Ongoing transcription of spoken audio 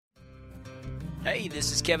Hey,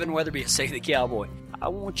 this is Kevin Weatherby at Say the Cowboy. I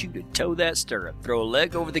want you to toe that stirrup, throw a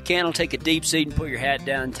leg over the cantle, take a deep seat, and put your hat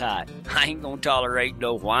down tight. I ain't gonna tolerate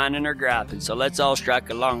no whining or griping, so let's all strike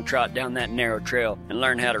a long trot down that narrow trail and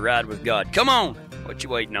learn how to ride with God. Come on! What you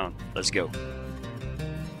waiting on? Let's go.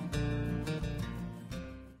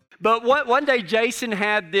 But one day Jason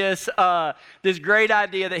had this great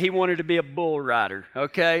idea that he wanted to be a bull rider,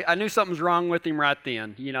 okay? I knew something was wrong with him right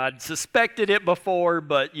then. I'd suspected it before,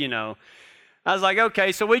 but, I was like,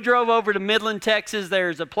 okay, so we drove over to Midland, Texas.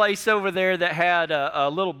 There's a place over there that had a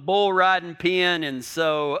little bull riding pen, and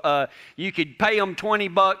so you could pay them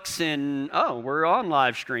 $20, and we're on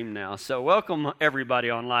live stream now. So welcome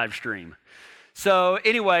everybody on live stream. So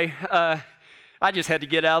anyway, I just had to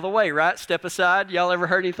get out of the way, right? Step aside. Y'all ever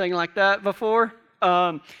heard anything like that before?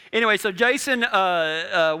 Anyway, so Jason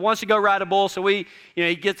wants to go ride a bull, so he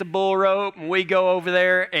gets a bull rope, and we go over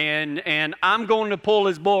there, and I'm going to pull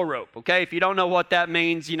his bull rope. Okay, if you don't know what that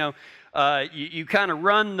means, you kind of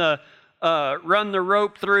run the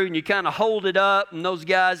rope through, and you kind of hold it up, and those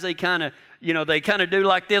guys they kind of do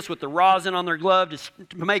like this with the rosin on their glove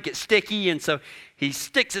to make it sticky, and so he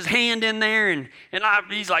sticks his hand in there, and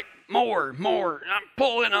he's like, more, I'm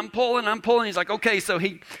pulling. He's like, okay, so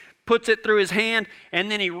he puts it through his hand, and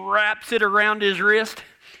then he wraps it around his wrist,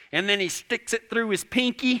 and then he sticks it through his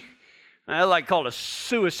pinky. I like called a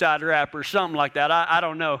suicide wrap or something like that. I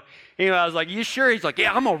don't know. Anyway, I was like, you sure? He's like,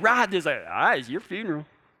 yeah, I'm going to ride this. All right, it's your funeral.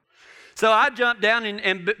 So I jumped down,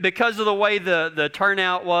 and because of the way the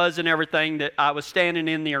turnout was and everything, that I was standing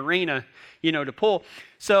in the arena, to pull.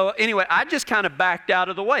 So anyway, I just kind of backed out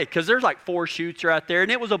of the way because there's like 4 chutes right there,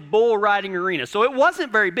 and it was a bull riding arena. So it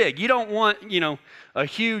wasn't very big. You don't want, a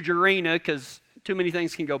huge arena because too many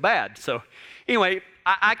things can go bad. So anyway,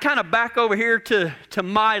 I kind of back over here to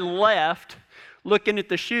my left, looking at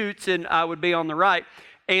the chutes, and I would be on the right.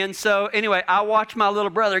 And so anyway, I watched my little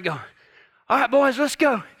brother go, all right, boys, let's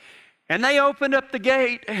go. And they opened up the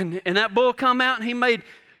gate, and that bull come out, and he made a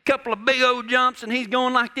couple of big old jumps, and he's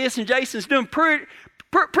going like this, and Jason's doing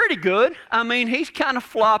pretty good. I mean, he's kind of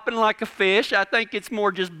flopping like a fish. I think it's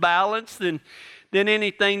more just balance than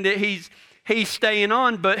anything that he's staying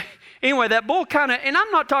on. But anyway, that bull kind of, and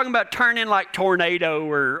I'm not talking about turning like Tornado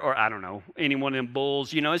or I don't know, any one of them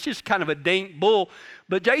bulls. It's just kind of a dink bull.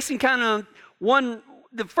 But Jason kind of won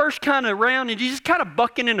the first kind of round, and he's just kind of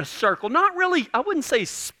bucking in a circle. Not really, I wouldn't say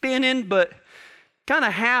spinning, but kind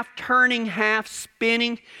of half turning, half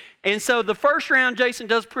spinning. And so the first round, Jason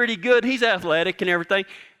does pretty good. He's athletic and everything.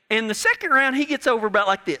 And the second round, he gets over about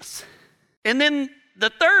like this. And then the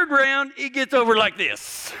third round, he gets over like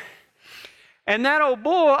this. And that old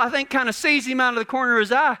bull, I think, kind of sees him out of the corner of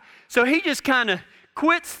his eye. So he just kind of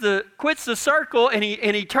quits the circle, and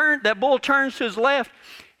that bull turns to his left,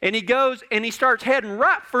 and he goes and he starts heading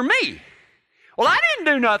right for me. Well, I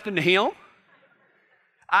didn't do nothing to him.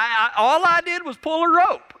 All I did was pull a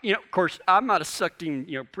rope. Of course, I might have sucked him,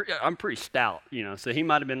 I'm pretty stout, so he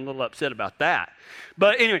might have been a little upset about that.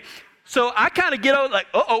 But anyway, so I kind of get over like,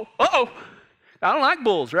 uh-oh. I don't like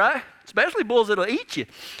bulls, right? Especially bulls that'll eat you.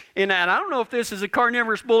 And I don't know if this is a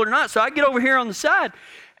carnivorous bull or not, so I get over here on the side.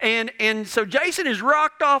 And so Jason is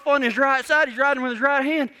rocked off on his right side. He's riding with his right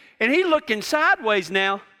hand, and he's looking sideways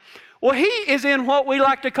now. Well, he is in what we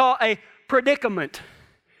like to call a predicament.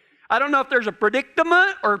 I don't know if there's a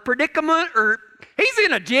predicament, or he's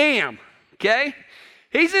in a jam, okay?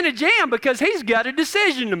 He's in a jam because he's got a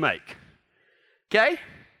decision to make, okay?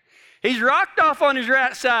 He's rocked off on his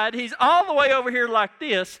right side. He's all the way over here like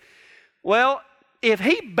this. Well, if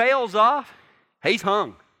he bails off, he's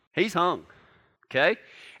hung. He's hung, okay?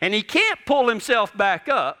 And he can't pull himself back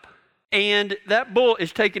up, and that bull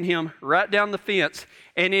is taking him right down the fence,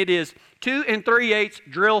 and it is 2 3/8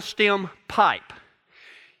 drill stem pipe.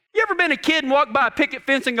 You ever been a kid and walked by a picket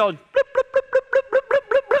fence and gone blip, blip, blip, blip, blip, blip, blip,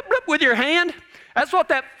 blip, blip, blip with your hand? That's what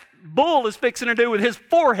that bull is fixing to do with his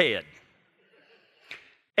forehead.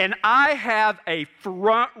 And I have a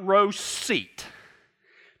front row seat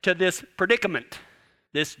to this predicament,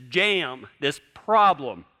 this jam, this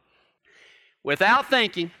problem. Without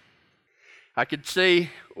thinking, I could see,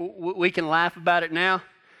 we can laugh about it now,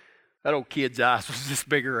 that old kid's eyes was this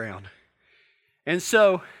big around. And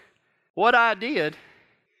so what I did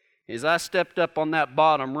is I stepped up on that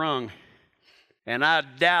bottom rung, and I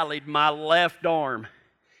dallied my left arm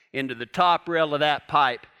into the top rail of that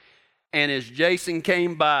pipe. And as Jason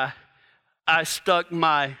came by, I stuck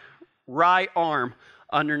my right arm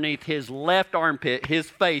underneath his left armpit. His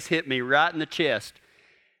face hit me right in the chest.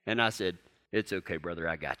 And I said, "It's okay, brother,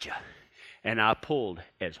 I got you." And I pulled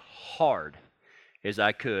as hard as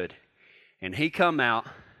I could. And he come out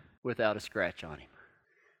without a scratch on him.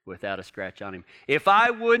 without a scratch on him. If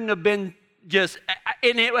I wouldn't have been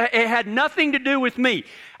and it had nothing to do with me.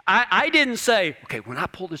 I didn't say, okay, when I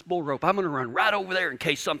pull this bull rope, I'm going to run right over there in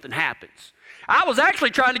case something happens. I was actually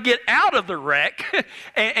trying to get out of the wreck,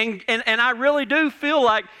 and I really do feel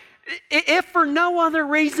like, if for no other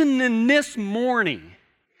reason than this morning,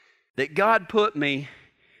 that God put me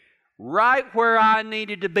right where I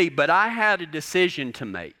needed to be, but I had a decision to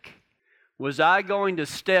make. Was I going to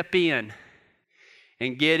step in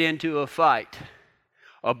and get into a fight,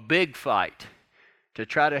 a big fight, to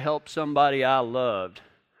try to help somebody I loved,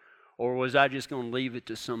 or was I just going to leave it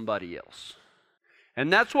to somebody else?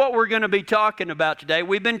 And that's what we're going to be talking about today.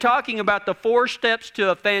 We've been talking about the 4 steps to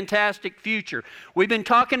a fantastic future. We've been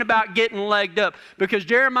talking about getting legged up because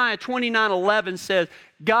Jeremiah 29:11 says,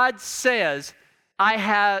 God says,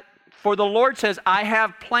 for the Lord says, I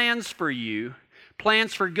have plans for you,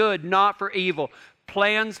 plans for good, not for evil,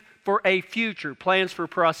 plans for a future, plans for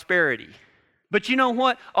prosperity. But you know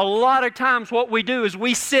what? A lot of times what we do is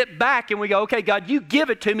we sit back and we go, okay, God, you give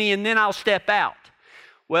it to me and then I'll step out.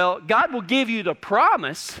 Well, God will give you the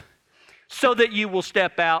promise so that you will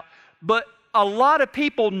step out, but a lot of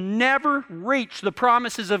people never reach the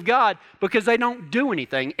promises of God because they don't do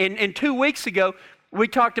anything. And 2 weeks ago, we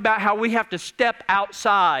talked about how we have to step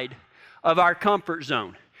outside of our comfort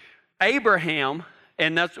zone. Abraham,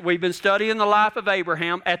 and we've been studying the life of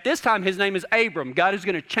Abraham. At this time, his name is Abram. God is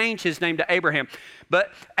going to change his name to Abraham.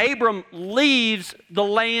 But Abram leaves the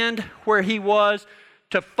land where he was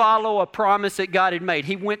to follow a promise that God had made.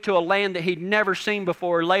 He went to a land that he'd never seen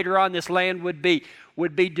before. Later on, this land would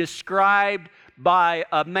be described by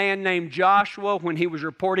a man named Joshua when he was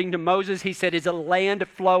reporting to Moses. He said, it's a land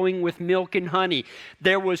flowing with milk and honey.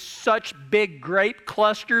 There was such big grape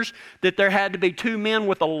clusters that there had to be 2 men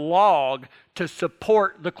with a log to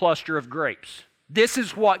support the cluster of grapes. This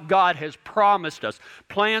is what God has promised us.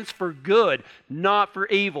 Plans for good, not for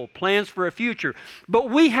evil. Plans for a future. But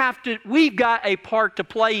we've got a part to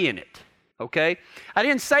play in it. Okay? I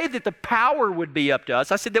didn't say that the power would be up to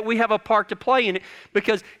us. I said that we have a part to play in it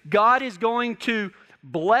because God is going to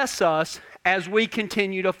bless us as we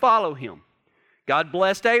continue to follow Him. God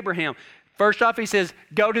blessed Abraham. First off, He says,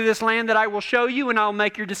 go to this land that I will show you and I'll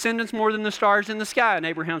make your descendants more than the stars in the sky. And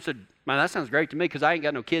Abraham said, man, that sounds great to me because I ain't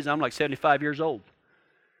got no kids. I'm like 75 years old.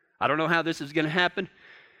 I don't know how this is going to happen,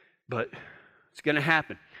 but it's going to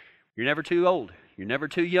happen. You're never too old. You're never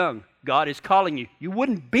too young. God is calling you. You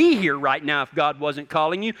wouldn't be here right now if God wasn't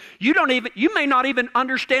calling you. You may not even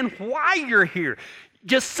understand why you're here.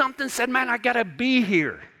 Just something said, man, I got to be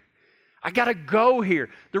here. I got to go here.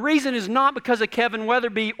 The reason is not because of Kevin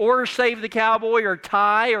Weatherby or Save the Cowboy or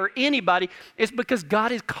Ty or anybody. It's because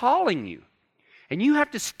God is calling you. And you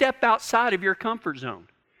have to step outside of your comfort zone.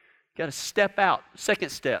 You got to step out. Second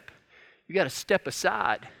step, you got to step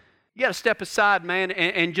aside. You got to step aside, man,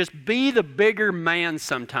 and just be the bigger man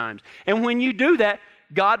sometimes. And when you do that,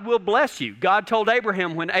 God will bless you. God told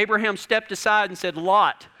Abraham, when Abraham stepped aside and said,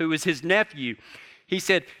 Lot, who was his nephew, he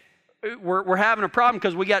said, we're having a problem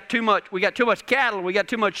because we got too much cattle, we got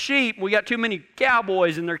too much sheep, we got too many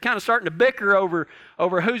cowboys, and they're kind of starting to bicker over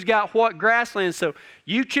who's got what grassland. So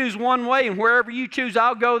you choose one way, and wherever you choose,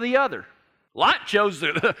 I'll go the other. Lot chose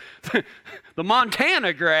the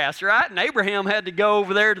Montana grass, right? And Abraham had to go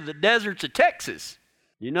over there to the deserts of Texas,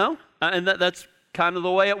 you know? And that's kind of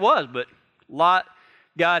the way it was. But Lot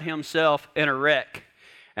got himself in a wreck.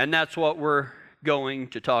 And that's what we're going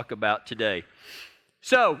to talk about today.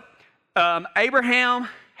 So, Abraham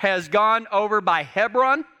has gone over by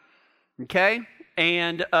Hebron, okay?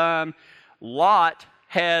 And Lot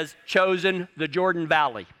has chosen the Jordan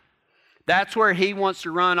Valley. That's where he wants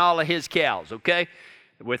to run all of his cows, okay?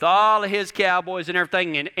 With all of his cowboys and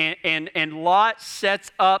everything. And Lot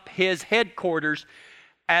sets up his headquarters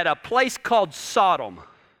at a place called Sodom,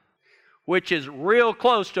 which is real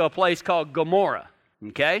close to a place called Gomorrah,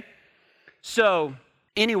 okay? So,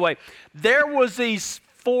 anyway, there was these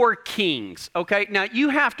 4 kings, okay? Now, you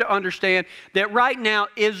have to understand that right now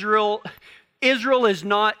Israel has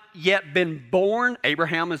not yet been born.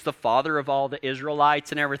 Abraham is the father of all the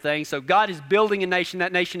Israelites and everything. So God is building a nation.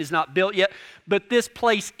 That nation is not built yet. But this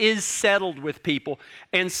place is settled with people.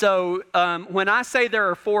 And so when I say there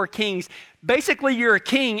are 4 kings, basically you're a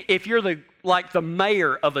king if you're the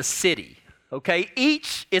mayor of a city. Okay?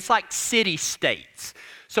 It's like city-states.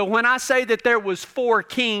 So when I say that there was 4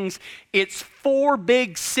 kings, it's 4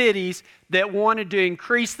 big cities that wanted to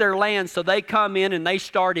increase their land. So they come in and they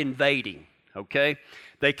start invading. Okay?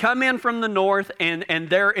 They come in from the north and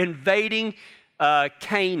they're invading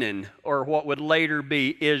Canaan, or what would later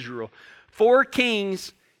be Israel. 4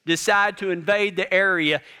 kings decide to invade the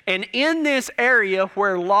area. And in this area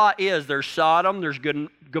where Lot is, there's Sodom, there's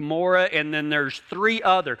Gomorrah, and then there's 3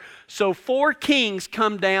 other. So 4 kings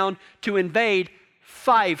come down to invade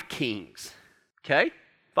 5 kings. Okay?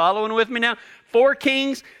 Following with me now? 4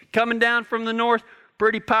 kings coming down from the north,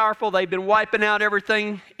 pretty powerful. They've been wiping out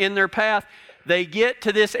everything in their path. They get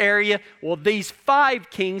to this area. Well, these 5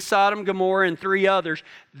 kings, Sodom, Gomorrah, and 3 others,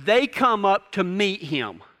 they come up to meet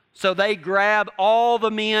him. So they grab all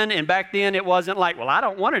the men, and back then it wasn't like, well, I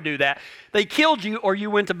don't want to do that. They killed you or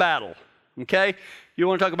you went to battle, okay? You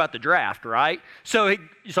want to talk about the draft, right? So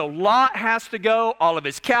Lot has to go. All of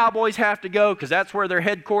his cowboys have to go because that's where they're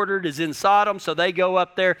headquartered, is in Sodom. So they go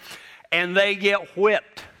up there, and they get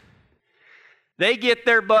whipped. They get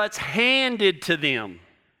their butts handed to them.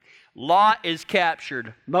 Lot is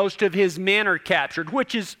captured. Most of his men are captured,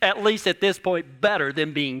 which is, at least at this point, better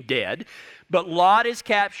than being dead. But Lot is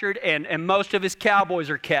captured, and most of his cowboys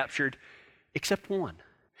are captured, except one.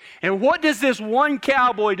 And what does this one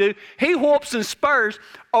cowboy do? He whoops and spurs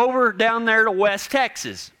over down there to West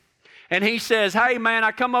Texas. And he says, hey, man,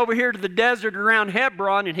 I come over here to the desert around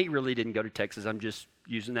Hebron. And he really didn't go to Texas. I'm just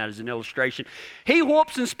using that as an illustration. He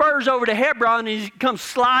whoops and spurs over to Hebron, and he comes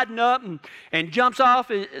sliding up and jumps off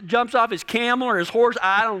his camel or his horse,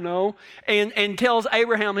 I don't know, and tells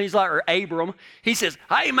Abraham, Abram, he says,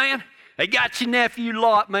 hey, man, they got your nephew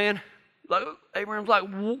Lot, man. Abraham's like,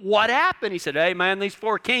 what happened? He said, hey, man, these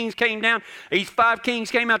 4 kings came down. These 5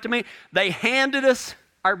 kings came out to me. They handed us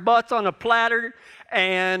our butts on a platter,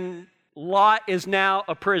 and Lot is now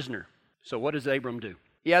a prisoner. So what does Abram do?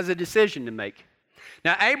 He has a decision to make.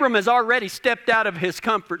 Now, Abram has already stepped out of his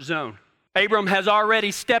comfort zone. Abram has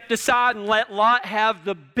already stepped aside and let Lot have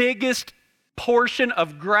the biggest portion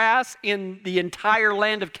of grass in the entire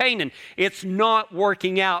land of Canaan. It's not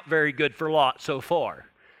working out very good for Lot so far.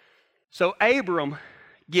 So Abram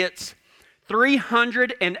gets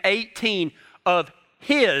 318 of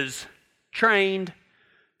his trained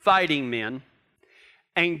fighting men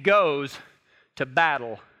and goes to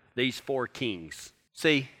battle these 4 kings.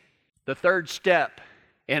 See, the third step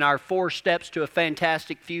in our 4 steps to a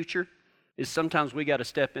fantastic future is sometimes we got to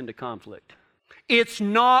step into conflict. It's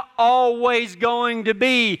not always going to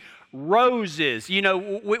be roses. You know,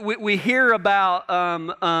 we hear about,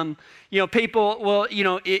 people, well,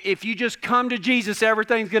 if you just come to Jesus,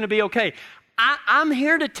 everything's going to be okay. I'm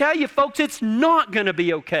here to tell you, folks, it's not going to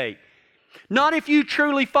be okay. Not if you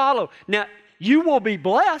truly follow. Now, you will be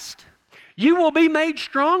blessed. You will be made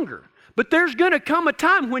stronger. But there's going to come a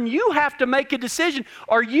time when you have to make a decision.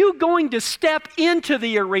 Are you going to step into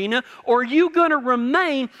the arena, or are you going to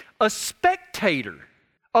remain a spectator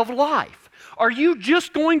of life? Are you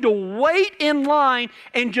just going to wait in line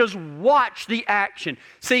and just watch the action?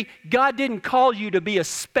 See, God didn't call you to be a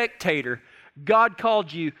spectator. God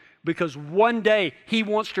called you because one day He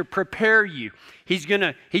wants to prepare you. He's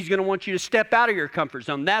gonna want you to step out of your comfort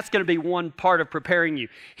zone. That's going to be one part of preparing you.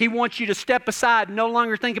 He wants you to step aside, no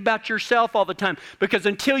longer think about yourself all the time, because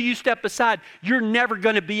until you step aside, you're never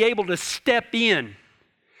going to be able to step in.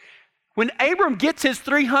 When Abram gets his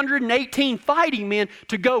 318 fighting men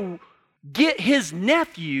to go get his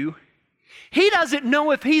nephew, he doesn't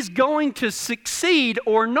know if he's going to succeed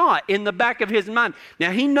or not in the back of his mind.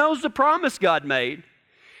 Now, he knows the promise God made.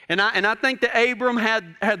 And I think that Abram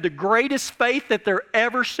had the greatest faith that there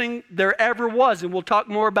ever was. And we'll talk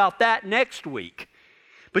more about that next week.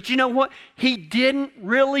 But you know what? He didn't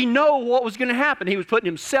really know what was going to happen. He was putting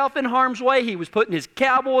himself in harm's way. He was putting his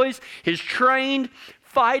cowboys, his trained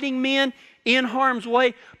fighting men in harm's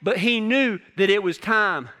way. But he knew that it was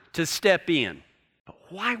time to step in. But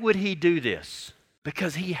why would he do this?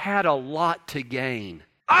 Because he had a lot to gain.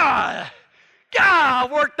 I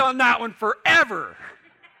worked on that one forever.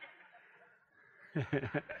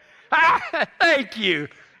 Thank you.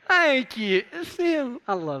 See,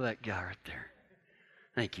 I love that guy right there.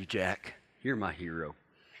 Thank you, Jack. You're my hero.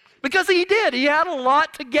 Because he did. He had a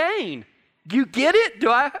lot to gain. You get it?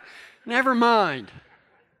 Never mind.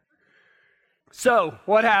 So,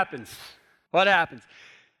 what happens?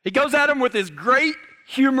 He goes at him with his great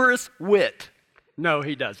humorous wit. No,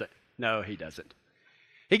 he doesn't.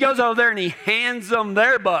 He goes over there and he hands them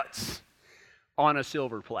their butts on a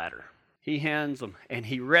silver platter. He hands them and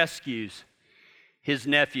he rescues his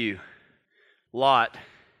nephew, Lot.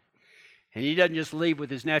 And he doesn't just leave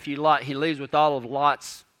with his nephew, Lot. He leaves with all of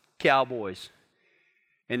Lot's cowboys.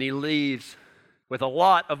 And he leaves with a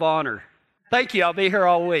lot of honor. Thank you. I'll be here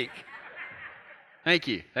all week. Thank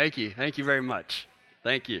you. Thank you very much.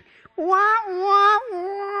 Thank you.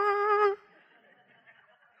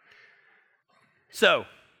 So,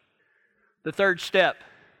 the third step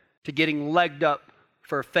to getting legged up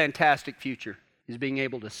for a fantastic future is being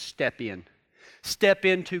able to step in. Step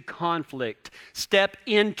into conflict. Step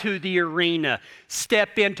into the arena.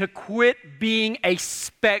 Step in to quit being a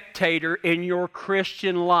spectator in your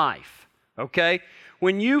Christian life. Okay?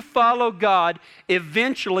 When you follow God,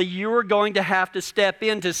 eventually you are going to have to step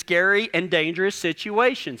into scary and dangerous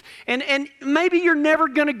situations. And maybe you're never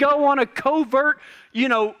going to go on a covert,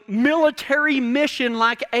 military mission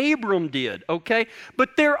like Abram did, okay?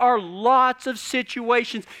 But there are lots of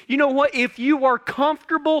situations. You know what? If you are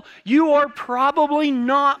comfortable, you are probably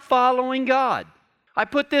not following God. I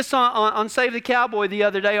put this on Save the Cowboy the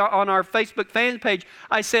other day on our Facebook fan page.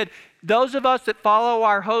 I said, those of us that follow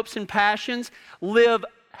our hopes and passions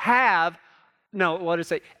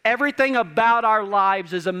everything about our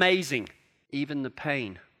lives is amazing, even the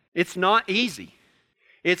pain. It's not easy.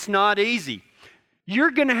 It's not easy. You're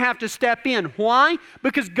going to have to step in. Why?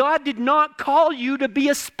 Because God did not call you to be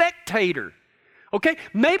a spectator. Okay?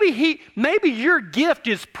 Maybe your gift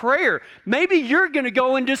is prayer. Maybe you're going to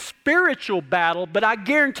go into spiritual battle, but I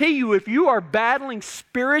guarantee you if you are battling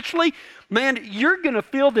spiritually, man, you're going to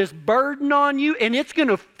feel this burden on you and it's going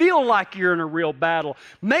to feel like you're in a real battle.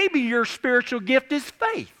 Maybe your spiritual gift is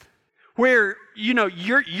faith, where,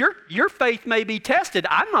 your faith may be tested.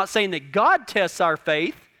 I'm not saying that God tests our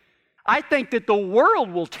faith. I think that the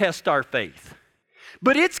world will test our faith.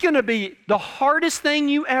 But it's going to be the hardest thing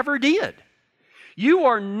you ever did. You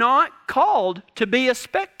are not called to be a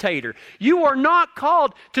spectator. You are not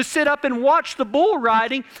called to sit up and watch the bull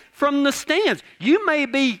riding from the stands. You may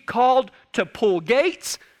be called to pull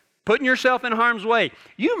gates, putting yourself in harm's way.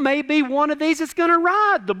 You may be one of these that's going to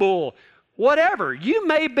ride the bull, whatever. You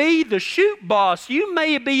may be the shoot boss. You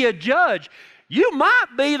may be a judge. You might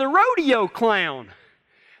be the rodeo clown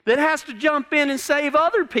that has to jump in and save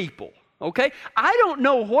other people. Okay? I don't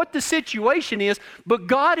know what the situation is, but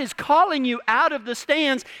God is calling you out of the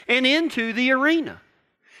stands and into the arena.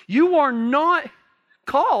 You are not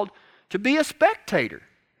called to be a spectator.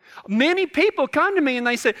 Many people come to me and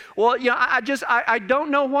they say, well, I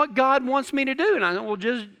don't know what God wants me to do. And I say, well,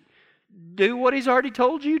 just do what He's already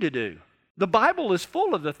told you to do. The Bible is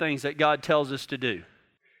full of the things that God tells us to do.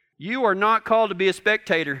 You are not called to be a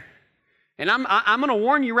spectator. And I'm going to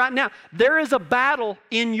warn you right now, there is a battle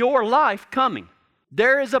in your life coming.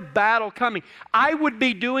 There is a battle coming. I would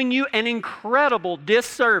be doing you an incredible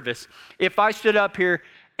disservice if I stood up here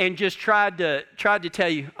and just tried to tell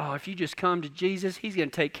you, oh, if you just come to Jesus, He's going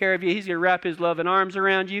to take care of you. He's going to wrap His loving arms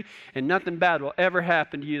around you, and nothing bad will ever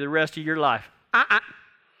happen to you the rest of your life.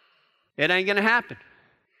 It ain't going to happen.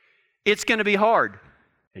 It's going to be hard,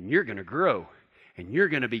 and you're going to grow, and you're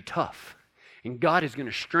going to be tough. And God is going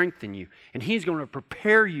to strengthen you, and He's going to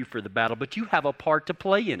prepare you for the battle, but you have a part to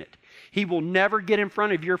play in it. He will never get in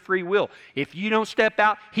front of your free will. If you don't step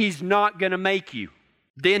out, He's not going to make you.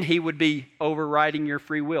 Then He would be overriding your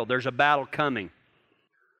free will. There's a battle coming.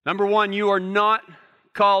 Number one, you are not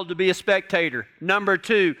called to be a spectator. Number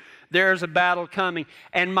two, there's a battle coming.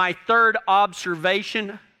 And my third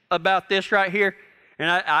observation about this right here,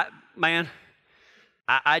 and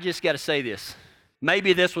I just got to say this.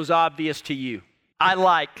 Maybe this was obvious to you. I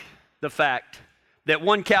like the fact that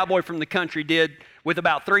one cowboy from the country did, with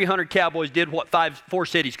about 300 cowboys, did what 4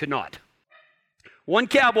 cities could not. One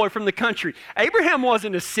cowboy from the country. Abraham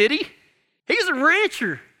wasn't a city. He was a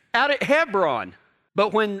rancher out at Hebron.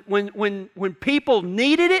 But when people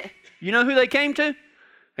needed it, you know who they came to?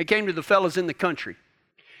 They came to the fellas in the country.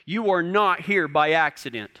 You are not here by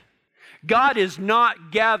accident. God is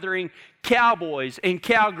not gathering cowboys and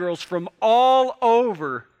cowgirls from all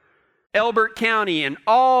over Elbert County and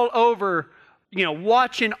all over,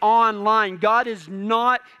 watching online. God is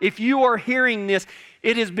not, if you are hearing this,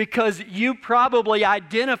 it is because you probably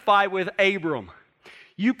identify with Abram.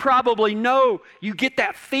 You probably know, you get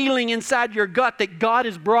that feeling inside your gut that God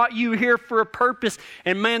has brought you here for a purpose.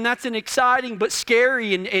 And man, that's an exciting but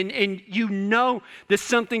scary, and you know that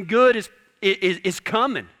something good is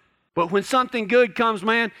coming. But when something good comes,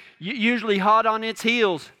 man, usually hot on its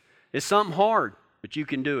heels is something hard, but you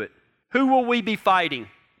can do it. Who will we be fighting?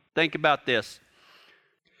 Think about this.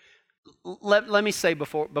 Let me say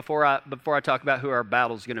before I talk about who our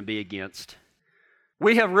battle is going to be against.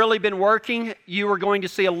 We have really been working. You are going to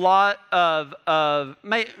see a lot of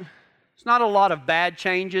it's not a lot of bad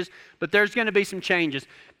changes, but there's going to be some changes.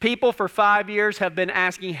 People for 5 years have been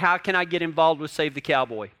asking, how can I get involved with Save the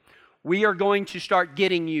Cowboy? We are going to start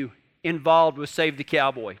getting you involved with Save the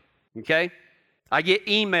Cowboy, okay? I get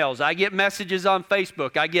emails, I get messages on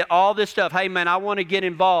Facebook, I get all this stuff. Hey man, I want to get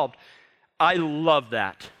involved. I love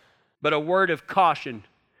that. But a word of caution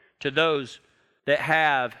to those that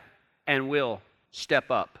have and will step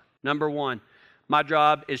up. Number one, My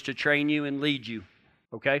job is to train you and lead you,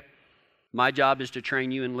 okay? My job is to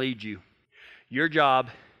train you and lead you. Your job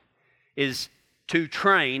is to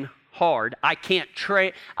train hard. I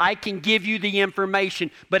can give you the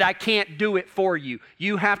information, but I can't do it for you.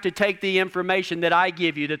 You have to take the information that I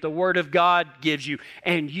give you, that the Word of God gives you,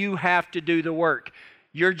 and you have to do the work.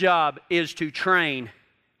 Your job is to train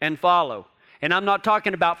and follow. And I'm not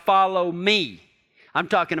talking about follow me. I'm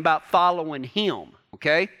talking about following Him,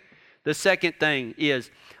 okay? The second thing is,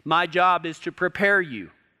 my job is to prepare you,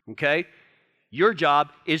 okay? Your job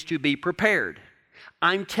is to be prepared.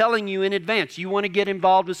 I'm telling you in advance, you want to get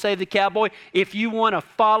involved with Save the Cowboy? If you want to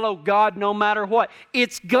follow God no matter what,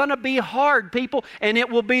 it's going to be hard, people, and it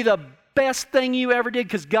will be the best thing you ever did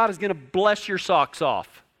because God is going to bless your socks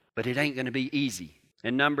off. But it ain't going to be easy.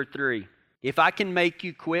 And number 3, if I can make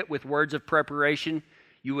you quit with words of preparation,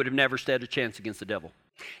 you would have never stood a chance against the devil.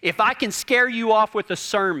 If I can scare you off with a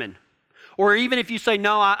sermon, or even if you say,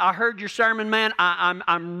 no, I heard your sermon, man,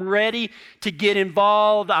 I'm ready to get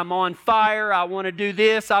involved, I'm on fire, I want to do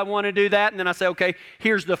this, I want to do that, and then I say, okay,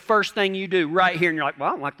 here's the first thing you do right here, and you're like, well,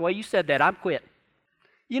 I don't like the way you said that, I'm quit.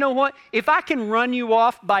 You know what? If I can run you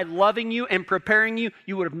off by loving you and preparing you,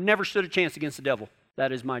 you would have never stood a chance against the devil.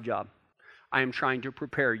 That is my job. I am trying to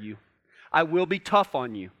prepare you. I will be tough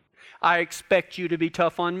on you. I expect you to be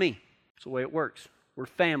tough on me. That's the way it works. We're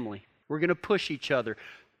family. We're going to push each other.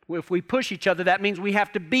 If we push each other, that means we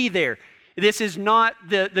have to be there. This is not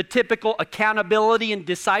the typical accountability and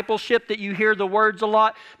discipleship that you hear the words a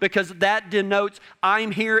lot, because that denotes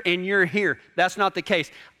I'm here and you're here. That's not the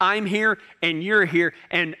case. I'm here and you're here,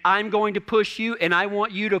 and I'm going to push you, and I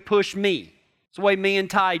want you to push me. It's the way me and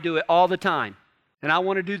Ty do it all the time. And I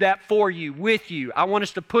want to do that for you, with you. I want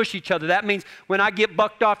us to push each other. That means when I get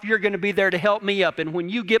bucked off, you're going to be there to help me up. And when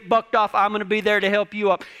you get bucked off, I'm going to be there to help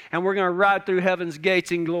you up. And we're going to ride through heaven's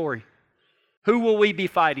gates in glory. Who will we be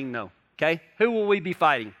fighting, though? Okay? Who will we be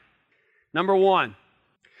fighting? Number 1,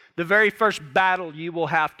 the very first battle you will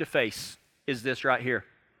have to face is this right here.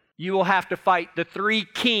 You will have to fight the 3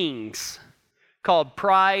 kings called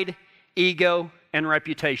pride, ego, and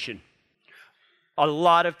reputation. A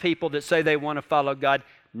lot of people that say they want to follow God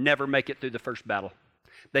never make it through the first battle.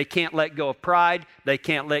 They can't let go of pride, they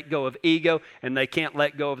can't let go of ego, and they can't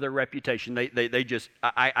let go of their reputation. They just,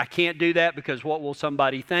 I can't do that because what will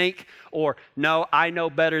somebody think? Or, no, I know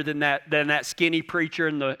better than that skinny preacher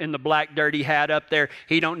in the black dirty hat up there.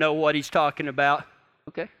 He don't know what he's talking about.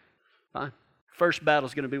 Okay, fine. First battle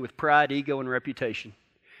is going to be with pride, ego, and reputation.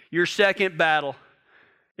 Your second battle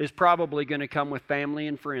is probably going to come with family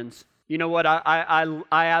and friends. You know what? I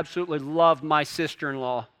absolutely love my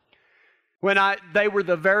sister-in-law. They were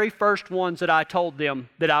the very first ones that I told them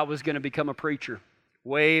that I was going to become a preacher.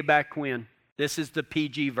 Way back when. This is the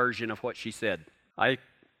PG version of what she said. I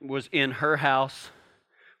was in her house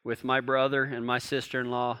with my brother and my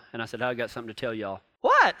sister-in-law, and I said, I got something to tell y'all.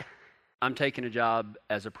 What? I'm taking a job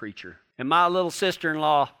as a preacher. And my little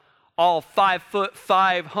sister-in-law, all 5 foot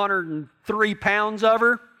 503 pounds of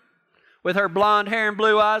her, with her blonde hair and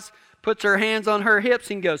blue eyes, puts her hands on her hips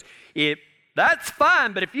and goes, that's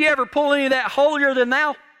fine, but if you ever pull any of that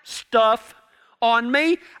holier-than-thou stuff on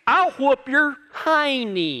me, I'll whoop your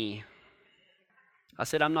hiney. I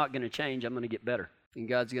said, I'm not going to change. I'm going to get better, and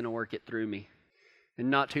God's going to work it through me. And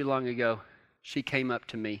not too long ago, she came up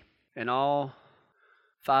to me, and all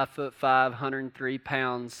 5 foot 5, 103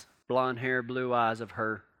 pounds, blonde hair, blue eyes of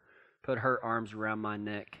her, put her arms around my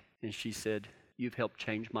neck, and she said, you've helped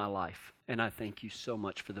change my life. And I thank you so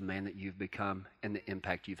much for the man that you've become and the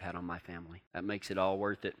impact you've had on my family. That makes it all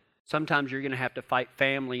worth it. Sometimes you're going to have to fight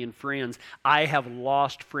family and friends. I have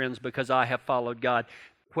lost friends because I have followed God.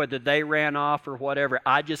 Whether they ran off or whatever,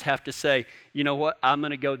 I just have to say, you know what? I'm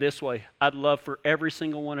going to go this way. I'd love for every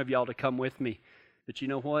single one of y'all to come with me. But you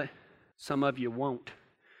know what? Some of you won't,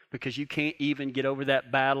 because you can't even get over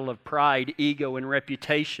that battle of pride, ego, and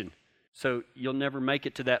reputation. So you'll never make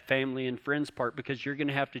it to that family and friends part, because you're going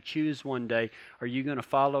to have to choose one day. Are you going to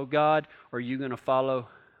follow God, or are you going to follow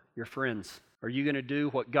your friends? Are you going to do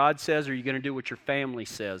what God says, or are you going to do what your family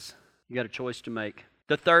says? You got a choice to make.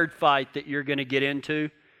 The third fight that you're going to get into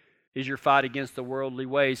is your fight against the worldly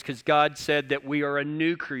ways, because God said that we are a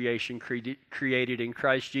new creation created in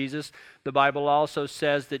Christ Jesus. The Bible also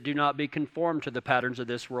says that do not be conformed to the patterns of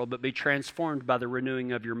this world, but be transformed by the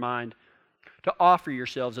renewing of your mind. To offer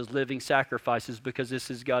yourselves as living sacrifices, because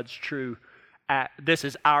this is God's true act. This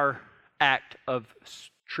is our act of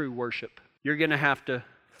true worship. You're going to have to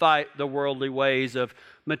fight the worldly ways of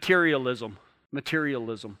materialism,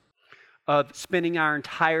 of spending our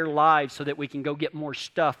entire lives so that we can go get more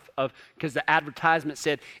stuff. Because the advertisement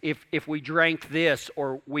said, if we drank this,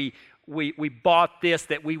 or we we bought this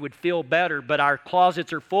that we would feel better, but our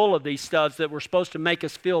closets are full of these stuffs that were supposed to make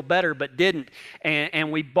us feel better but didn't.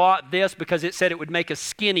 And we bought this because it said it would make us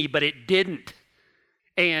skinny, but it didn't.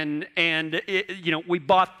 And we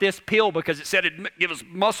bought this pill because it said it'd give us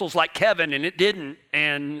muscles like Kevin, and it didn't.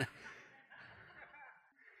 And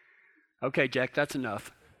okay, Jack, that's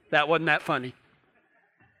enough. That wasn't that funny.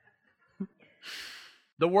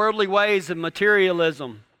 The worldly ways of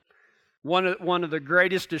materialism. One of the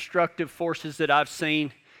greatest destructive forces that I've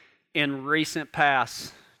seen in recent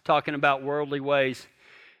past, talking about worldly ways,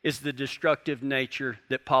 is the destructive nature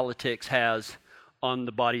that politics has on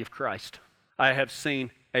the body of Christ. I have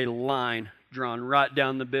seen a line drawn right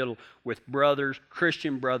down the middle with brothers,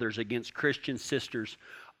 Christian brothers against Christian sisters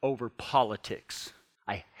over politics.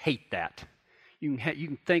 I hate that. You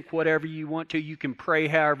can think whatever you want to. You can pray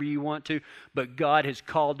however you want to. But God has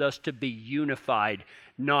called us to be unified,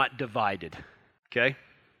 not divided. Okay?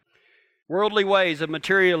 Worldly ways of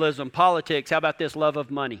materialism, politics. How about this? Love of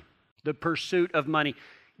money. The pursuit of money.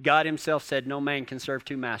 God himself said no man can serve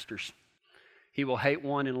two masters. He will hate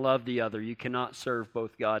one and love the other. You cannot serve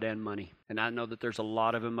both God and money. And I know that there's a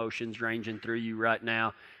lot of emotions ranging through you right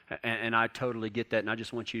now. And I totally get that. And I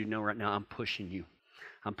just want you to know right now, I'm pushing you.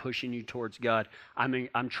 I'm pushing you towards God.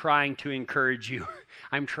 I'm trying to encourage you.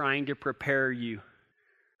 I'm trying to prepare you.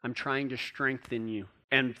 I'm trying to strengthen you.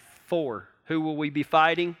 And 4, who will we be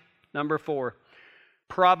fighting? Number 4,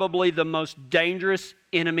 probably the most dangerous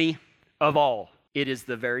enemy of all. It is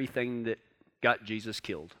the very thing that got Jesus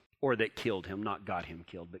killed, or that killed him, not got him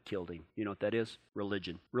killed, but killed him. You know what that is?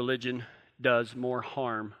 Religion. Religion does more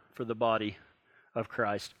harm for the body of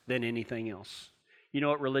Christ than anything else. You know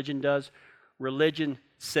what religion does? Religion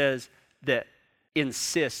says that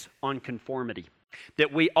insists on conformity,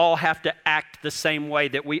 that we all have to act the same way,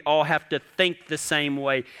 that we all have to think the same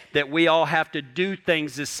way, that we all have to do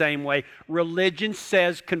things the same way. Religion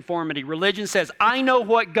says conformity. Religion says, I know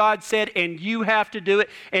what God said and you have to do it,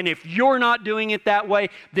 and if you're not doing it that way,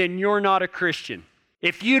 then you're not a Christian.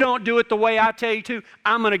 If you don't do it the way I tell you to,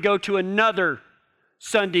 I'm going to go to another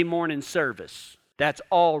Sunday morning service. That's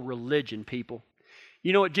all religion, people.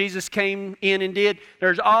 You know what Jesus came in and did?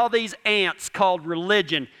 There's all these ants called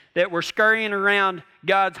religion that were scurrying around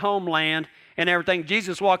God's homeland and everything.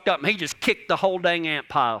 Jesus walked up and he just kicked the whole dang ant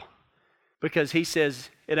pile because he says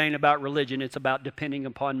it ain't about religion. It's about depending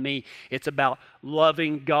upon me. It's about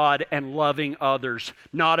loving God and loving others,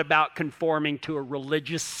 not about conforming to a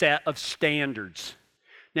religious set of standards.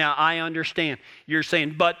 Now, I understand. You're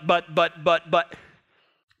saying, but.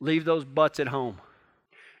 Leave those buts at home.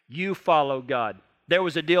 You follow God. There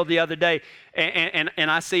was a deal the other day, and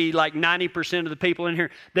I see like 90% of the people in here,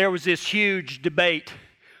 there was this huge debate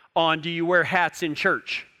on, do you wear hats in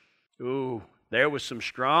church? Ooh, there was some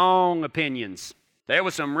strong opinions. There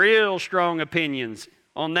was some real strong opinions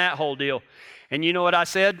on that whole deal. And you know what I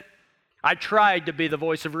said? I tried to be the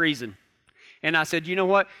voice of reason. And I said, you know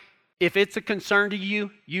what? If it's a concern to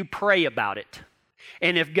you, you pray about it.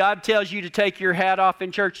 And if God tells you to take your hat off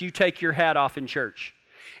in church, you take your hat off in church.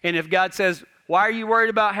 And if God says, why are you worried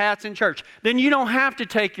about hats in church? Then you don't have to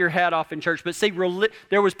take your hat off in church. But see,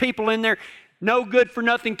 there was people in there, no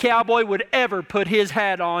good-for-nothing cowboy would ever put his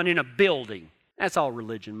hat on in a building. That's all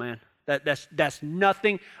religion, man. That's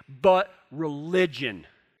nothing but religion.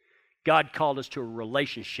 God called us to a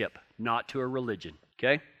relationship, not to a religion,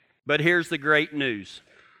 okay? But here's the great news.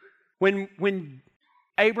 When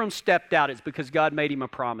Abram stepped out, it's because God made him a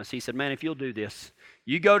promise. He said, man, if you'll do this,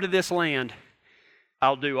 you go to this land,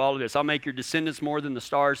 I'll do all of this. I'll make your descendants more than the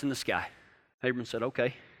stars in the sky. Abram said,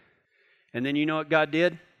 okay. And then you know what God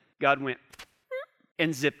did? God went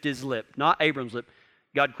and zipped his lip. Not Abram's lip.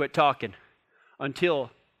 God quit talking until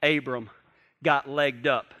Abram got legged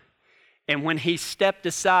up. And when he stepped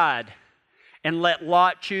aside and let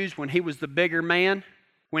Lot choose when he was the bigger man,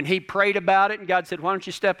 when he prayed about it and God said, why don't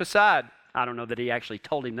you step aside? I don't know that he actually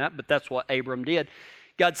told him that, but that's what Abram did.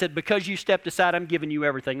 God said, because you stepped aside, I'm giving you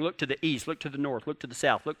everything. Look to the east, look to the north, look to the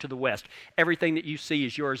south, look to the west. Everything that you see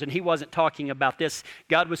is yours. And he wasn't talking about this.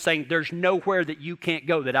 God was saying, there's nowhere that you can't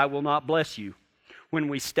go that I will not bless you when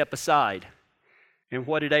we step aside. And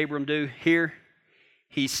what did Abram do here?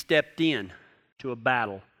 He stepped in to a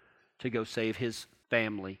battle to go save his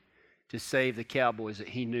family, to save the cowboys that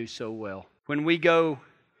he knew so well. When we go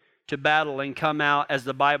to battle and come out, as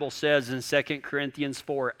the Bible says in 2 Corinthians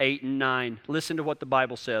 4, 8 and 9. Listen to what the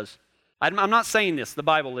Bible says. I'm not saying this, the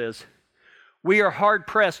Bible is. We are hard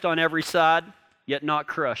pressed on every side, yet not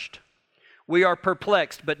crushed. We are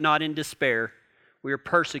perplexed, but not in despair. We are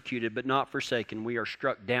persecuted, but not forsaken. We are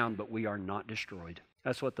struck down, but we are not destroyed.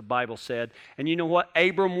 That's what the Bible said. And you know what?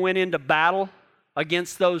 Abram went into battle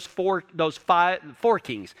against those four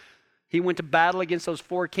kings. He went to battle against those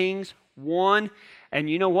 4 kings, won, and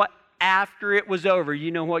you know what? After it was over,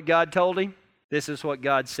 you know what God told him? This is what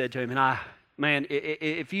God said to him. And man,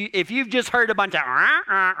 if you've just heard a bunch of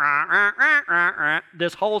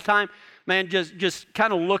this whole time, man, just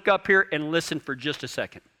kind of look up here and listen for just a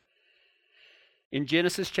second. In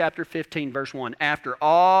Genesis chapter 15, verse 1, after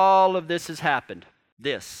all of this has happened,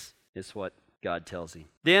 this is what God tells him.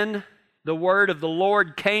 Then the word of the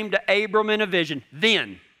Lord came to Abram in a vision.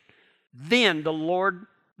 Then the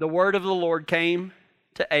word of the Lord came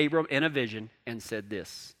to Abram in a vision and said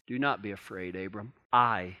this, do not be afraid, Abram.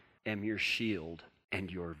 I am your shield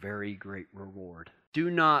and your very great reward.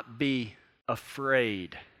 Do not be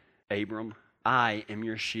afraid, Abram. I am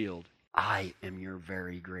your shield. I am your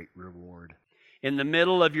very great reward. In the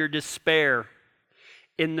middle of your despair,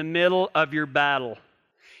 in the middle of your battle,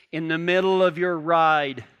 in the middle of your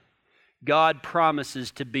ride, God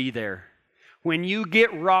promises to be there. When you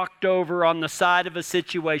get rocked over on the side of a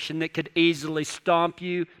situation that could easily stomp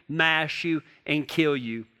you, mash you, and kill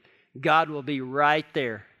you, God will be right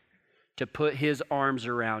there to put His arms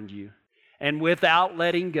around you. And without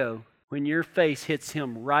letting go, when your face hits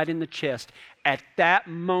Him right in the chest, at that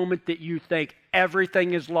moment that you think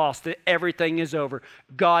everything is lost, that everything is over,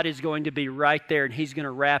 God is going to be right there, and He's going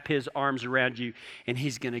to wrap His arms around you, and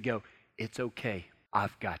He's going to go, it's okay,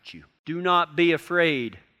 I've got you. Do not be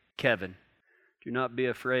afraid, Kevin. Do not be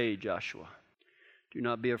afraid, Joshua. Do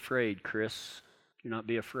not be afraid, Chris. Do not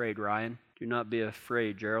be afraid, Ryan. Do not be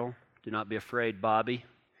afraid, Gerald. Do not be afraid, Bobby.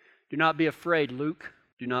 Do not be afraid, Luke.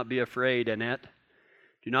 Do not be afraid, Annette.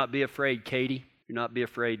 Do not be afraid, Katie. Do not be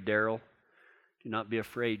afraid, Daryl. Do not be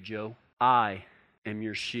afraid, Joe. I am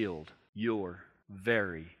your shield, your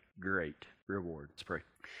very great reward. Let's pray.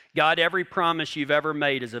 God, every promise you've ever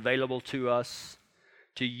made is available to us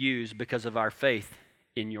to use because of our faith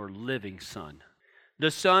in your living Son. The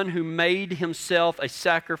Son who made Himself a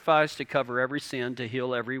sacrifice to cover every sin, to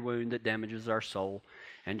heal every wound that damages our soul,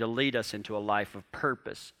 and to lead us into a life of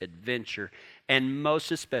purpose, adventure, and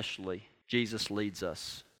most especially, Jesus leads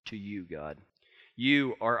us to you, God.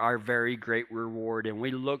 You are our very great reward, and we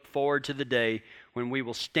look forward to the day when we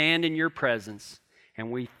will stand in your presence, and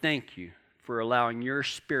we thank you for allowing your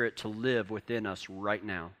Spirit to live within us right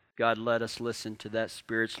now. God, let us listen to that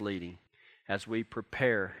Spirit's leading as we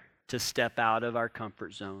prepare to step out of our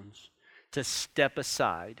comfort zones, to step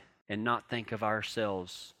aside and not think of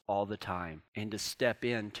ourselves all the time, and to step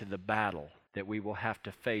into the battle that we will have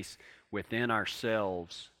to face within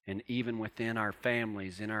ourselves and even within our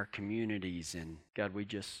families, in our communities. And God, we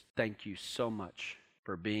just thank you so much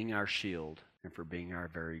for being our shield and for being our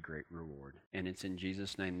very great reward. And it's in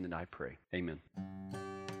Jesus' name that I pray. Amen.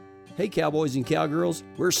 Hey cowboys and cowgirls,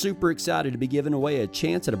 we're super excited to be giving away a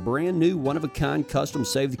chance at a brand new one-of-a-kind custom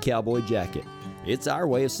Save the Cowboy jacket. It's our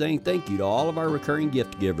way of saying thank you to all of our recurring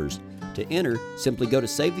gift givers. To enter, simply go to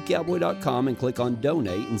SaveTheCowboy.com and click on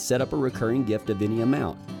Donate and set up a recurring gift of any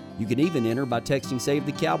amount. You can even enter by texting Save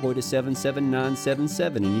the Cowboy to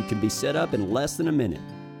 77977 and you can be set up in less than a minute.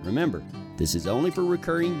 Remember, this is only for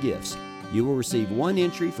recurring gifts. You will receive one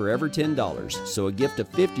entry for every $10, so a gift of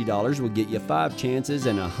 $50 will get you 5 chances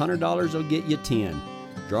and $100 will get you 10.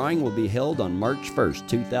 Drawing will be held on March 1st,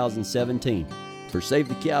 2017. For Save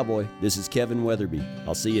the Cowboy, this is Kevin Weatherby.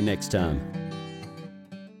 I'll see you next time.